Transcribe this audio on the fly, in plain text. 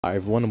Hi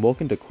everyone and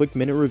welcome to Quick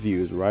Minute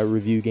Reviews, where I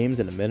review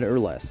games in a minute or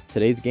less.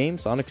 Today's game,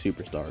 Sonic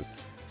Superstars.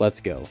 Let's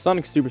go.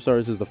 Sonic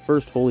Superstars is the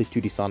first wholly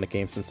 2D Sonic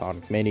game since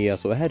Sonic Mania,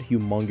 so it had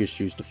humongous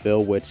shoes to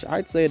fill, which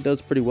I'd say it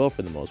does pretty well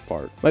for the most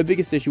part. My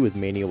biggest issue with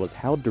Mania was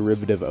how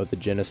derivative of the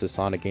Genesis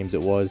Sonic games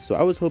it was, so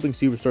I was hoping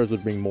Superstars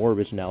would bring more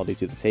originality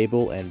to the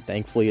table, and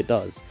thankfully it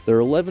does. There are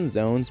 11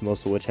 zones,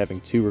 most of which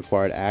having 2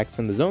 required acts,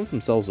 and the zones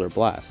themselves are a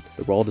blast.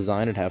 They're well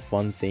designed and have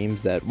fun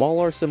themes that, while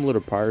are similar to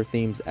prior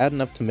themes, add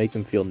enough to make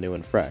them feel new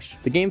and fresh.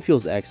 The game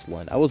feels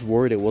excellent. I was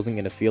worried it wasn't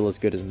going to feel as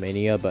good as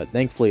Mania, but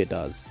thankfully it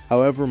does.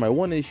 However, my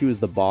one issue is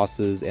the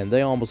bosses, and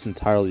they almost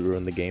entirely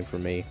ruin the game for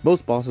me.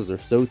 Most bosses are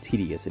so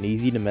tedious and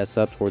easy to mess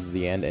up towards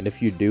the end, and if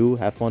you do,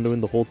 have fun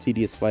doing the whole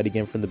tedious fight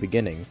again from the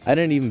beginning. I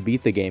didn't even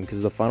beat the game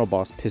because the final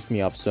boss pissed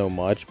me off so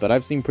much, but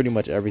I've seen pretty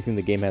much everything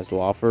the game has to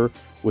offer,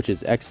 which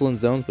is excellent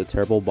zones with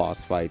terrible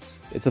boss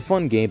fights. It's a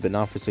fun game, but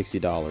not for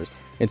 $60.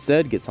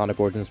 Instead, get Sonic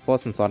Origins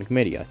Plus and Sonic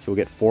Mania. You'll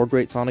get 4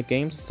 great Sonic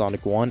games,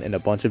 Sonic 1, and a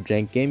bunch of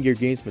jank Game Gear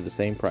games for the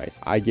same price.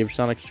 I give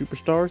Sonic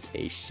Superstars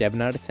a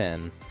 7 out of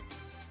 10.